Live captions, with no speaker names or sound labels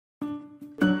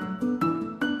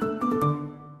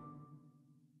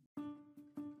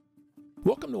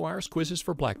Welcome to WirisQuizzes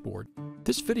for Blackboard.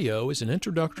 This video is an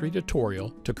introductory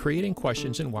tutorial to creating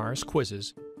questions in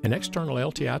WirisQuizzes, an external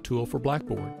LTI tool for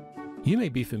Blackboard. You may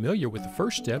be familiar with the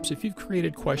first steps if you've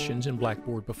created questions in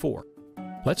Blackboard before.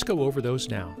 Let's go over those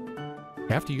now.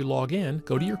 After you log in,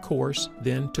 go to your course,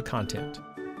 then to Content.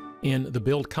 In the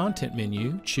Build Content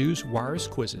menu, choose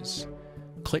WirisQuizzes.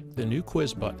 Click the New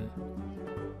Quiz button.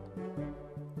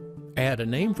 Add a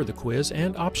name for the quiz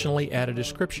and optionally add a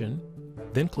description.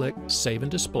 Then click Save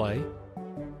and Display.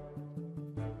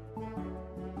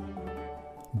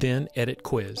 Then Edit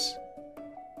Quiz.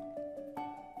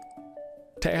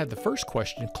 To add the first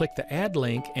question, click the Add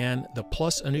link and the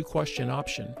Plus a New Question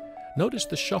option. Notice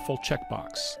the Shuffle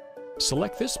checkbox.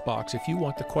 Select this box if you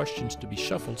want the questions to be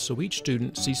shuffled so each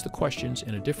student sees the questions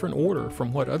in a different order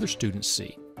from what other students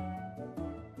see.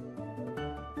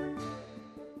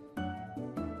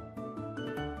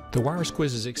 The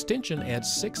WirisQuizzes extension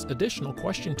adds 6 additional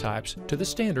question types to the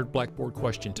standard Blackboard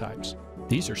question types.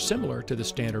 These are similar to the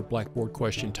standard Blackboard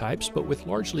question types, but with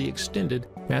largely extended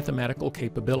mathematical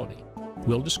capability.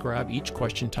 We'll describe each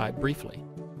question type briefly.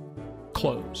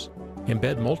 Close.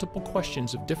 Embed multiple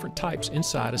questions of different types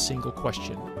inside a single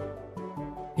question.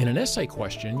 In an essay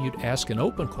question, you'd ask an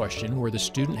open question where the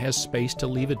student has space to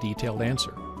leave a detailed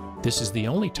answer. This is the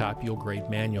only type you'll grade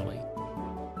manually.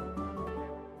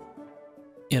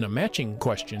 In a matching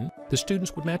question, the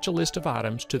students would match a list of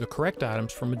items to the correct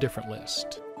items from a different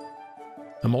list.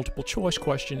 A multiple choice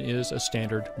question is a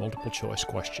standard multiple choice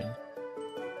question.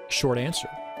 Short answer.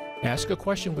 Ask a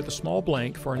question with a small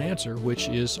blank for an answer which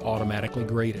is automatically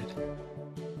graded.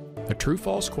 A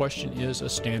true-false question is a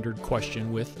standard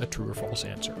question with a true or false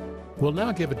answer. We'll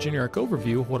now give a generic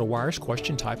overview of what a Wiris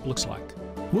question type looks like.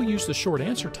 We'll use the short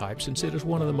answer type since it is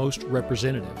one of the most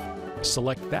representative.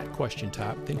 Select that question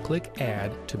type, then click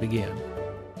Add to begin.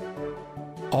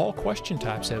 All question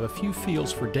types have a few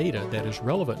fields for data that is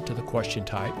relevant to the question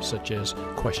type, such as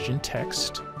question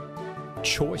text,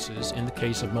 choices in the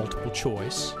case of multiple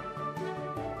choice,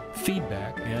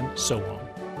 feedback, and so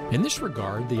on. In this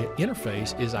regard, the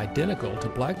interface is identical to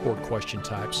Blackboard question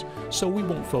types, so we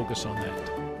won't focus on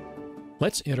that.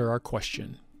 Let's enter our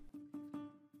question.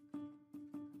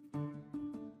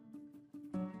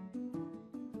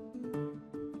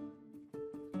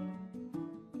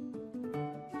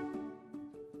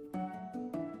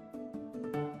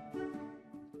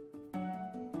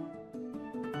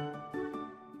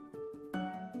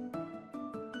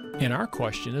 In our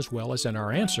question, as well as in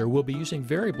our answer, we'll be using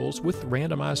variables with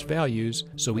randomized values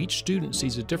so each student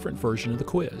sees a different version of the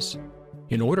quiz.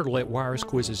 In order to let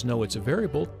WirisQuizzes know it's a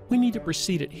variable, we need to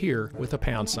precede it here with a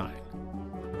pound sign.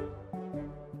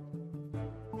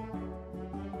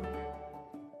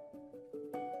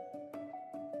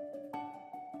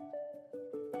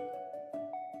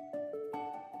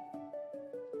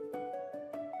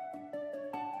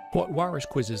 What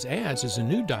WirisQuizzes adds is a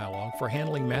new dialog for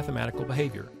handling mathematical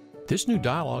behavior. This new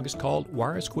dialog is called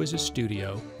WirisQuizzes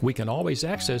Studio. We can always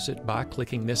access it by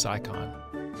clicking this icon.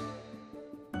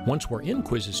 Once we're in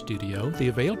Quizzes Studio, the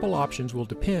available options will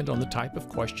depend on the type of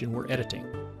question we're editing.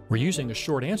 We're using a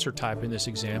short answer type in this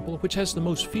example, which has the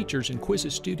most features in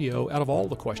Quizzes Studio out of all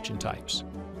the question types.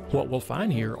 What we'll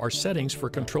find here are settings for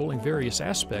controlling various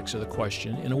aspects of the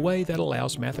question in a way that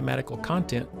allows mathematical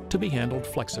content to be handled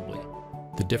flexibly.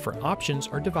 The different options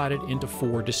are divided into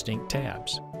 4 distinct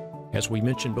tabs. As we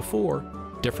mentioned before,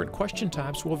 different question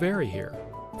types will vary here.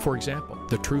 For example,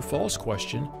 the true-false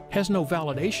question has no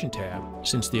validation tab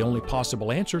since the only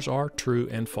possible answers are true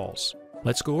and false.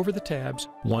 Let's go over the tabs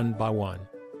one by one.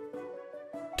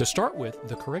 To start with,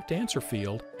 the correct answer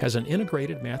field has an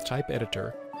integrated math type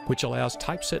editor which allows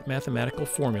typeset mathematical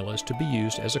formulas to be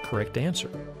used as a correct answer.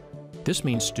 This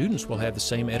means students will have the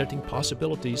same editing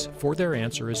possibilities for their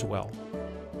answer as well.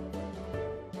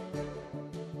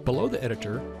 Below the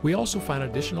editor, we also find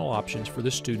additional options for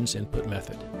the student's input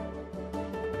method.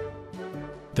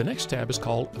 The next tab is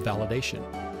called Validation.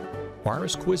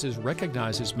 WirisQuizzes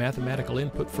recognizes mathematical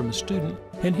input from the student,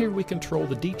 and here we control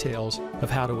the details of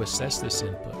how to assess this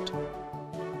input.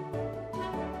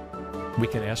 We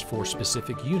can ask for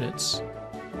specific units,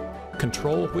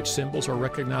 control which symbols are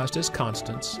recognized as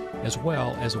constants, as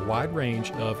well as a wide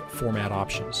range of format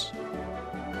options.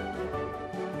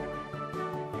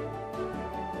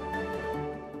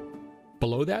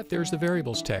 Below that, there's the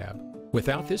Variables tab.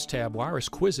 Without this tab,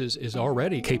 WirisQuizzes is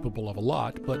already capable of a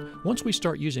lot, but once we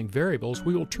start using variables,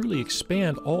 we will truly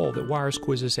expand all that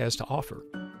WirisQuizzes has to offer.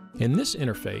 In this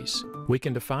interface, we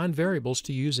can define variables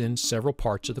to use in several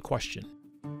parts of the question.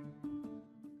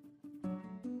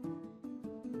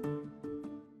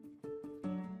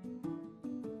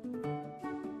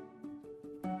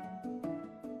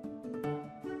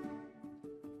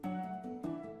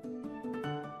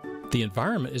 The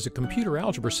environment is a computer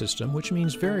algebra system, which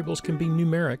means variables can be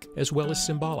numeric as well as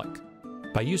symbolic.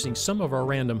 By using some of our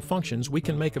random functions, we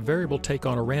can make a variable take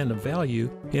on a random value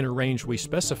in a range we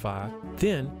specify.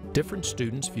 Then, different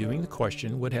students viewing the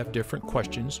question would have different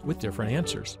questions with different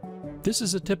answers. This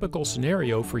is a typical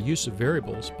scenario for use of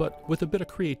variables, but with a bit of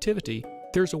creativity,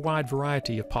 there's a wide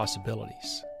variety of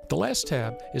possibilities. The last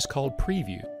tab is called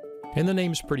Preview, and the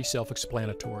name is pretty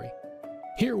self-explanatory.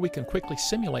 Here we can quickly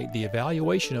simulate the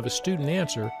evaluation of a student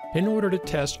answer in order to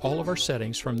test all of our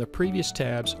settings from the previous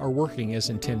tabs are working as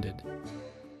intended.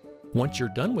 Once you're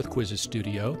done with Quizzes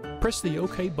Studio, press the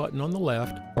OK button on the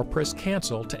left or press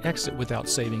Cancel to exit without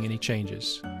saving any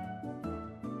changes.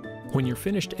 When you're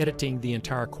finished editing the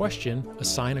entire question,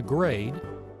 assign a grade.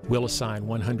 We'll assign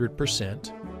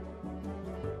 100%.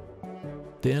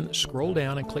 Then scroll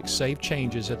down and click Save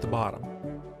Changes at the bottom.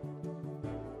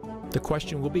 The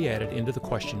question will be added into the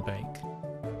question bank.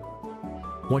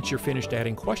 Once you're finished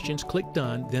adding questions, click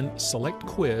Done, then select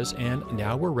Quiz, and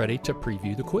now we're ready to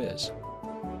preview the quiz.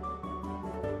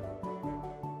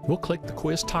 We'll click the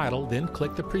quiz title, then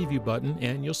click the Preview button,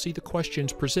 and you'll see the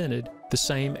questions presented the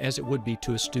same as it would be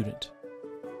to a student.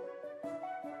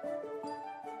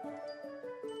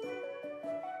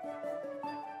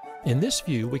 In this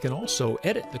view, we can also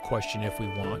edit the question if we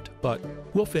want, but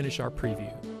we'll finish our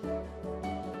preview.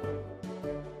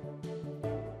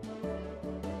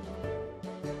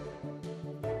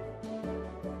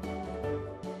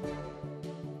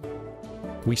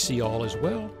 We see all as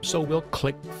well, so we'll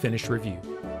click Finish Review.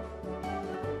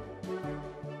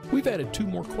 We've added 2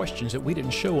 more questions that we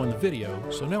didn't show on the video,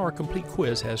 so now our complete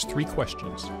quiz has 3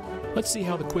 questions. Let's see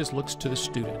how the quiz looks to the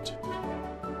student.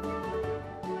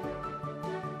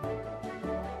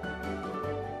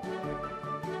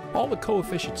 All the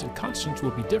coefficients and constants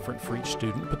will be different for each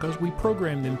student because we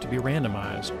programmed them to be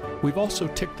randomized. We've also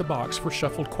ticked the box for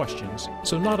shuffled questions,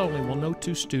 so not only will no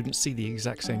 2 students see the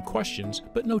exact same questions,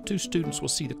 but no 2 students will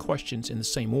see the questions in the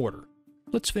same order.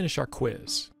 Let's finish our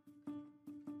quiz.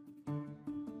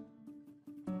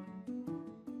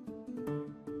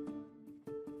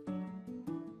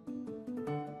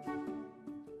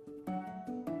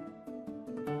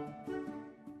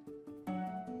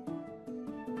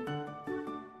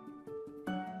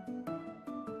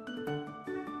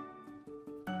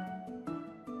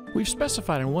 We've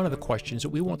specified in one of the questions that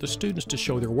we want the students to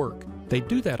show their work. They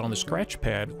do that on the scratch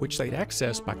pad, which they'd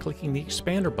access by clicking the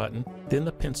expander button, then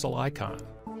the pencil icon.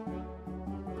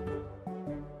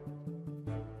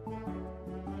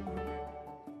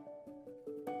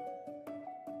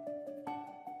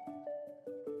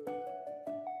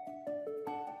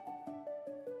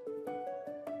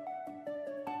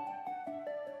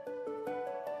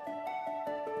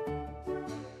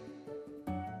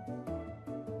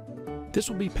 This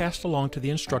will be passed along to the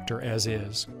instructor as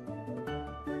is.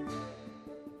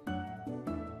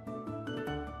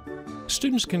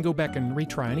 Students can go back and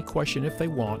retry any question if they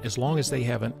want, as long as they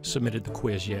haven't submitted the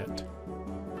quiz yet.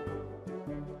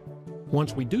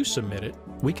 Once we do submit it,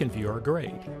 we can view our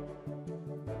grade.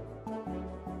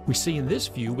 We see in this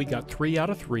view we got 3 out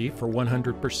of 3 for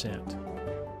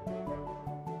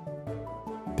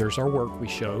 100%. There's our work we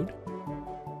showed.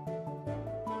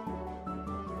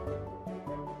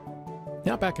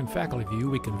 Now back in Faculty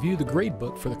View, we can view the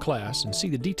gradebook for the class and see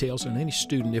the details on any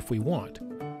student if we want.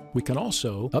 We can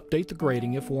also update the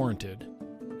grading if warranted.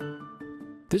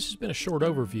 This has been a short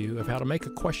overview of how to make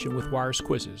a question with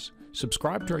WirisQuizzes.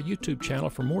 Subscribe to our YouTube channel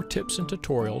for more tips and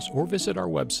tutorials, or visit our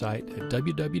website at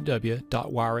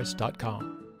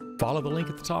www.wiris.com. Follow the link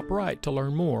at the top right to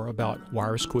learn more about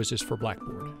WirisQuizzes for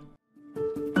Blackboard.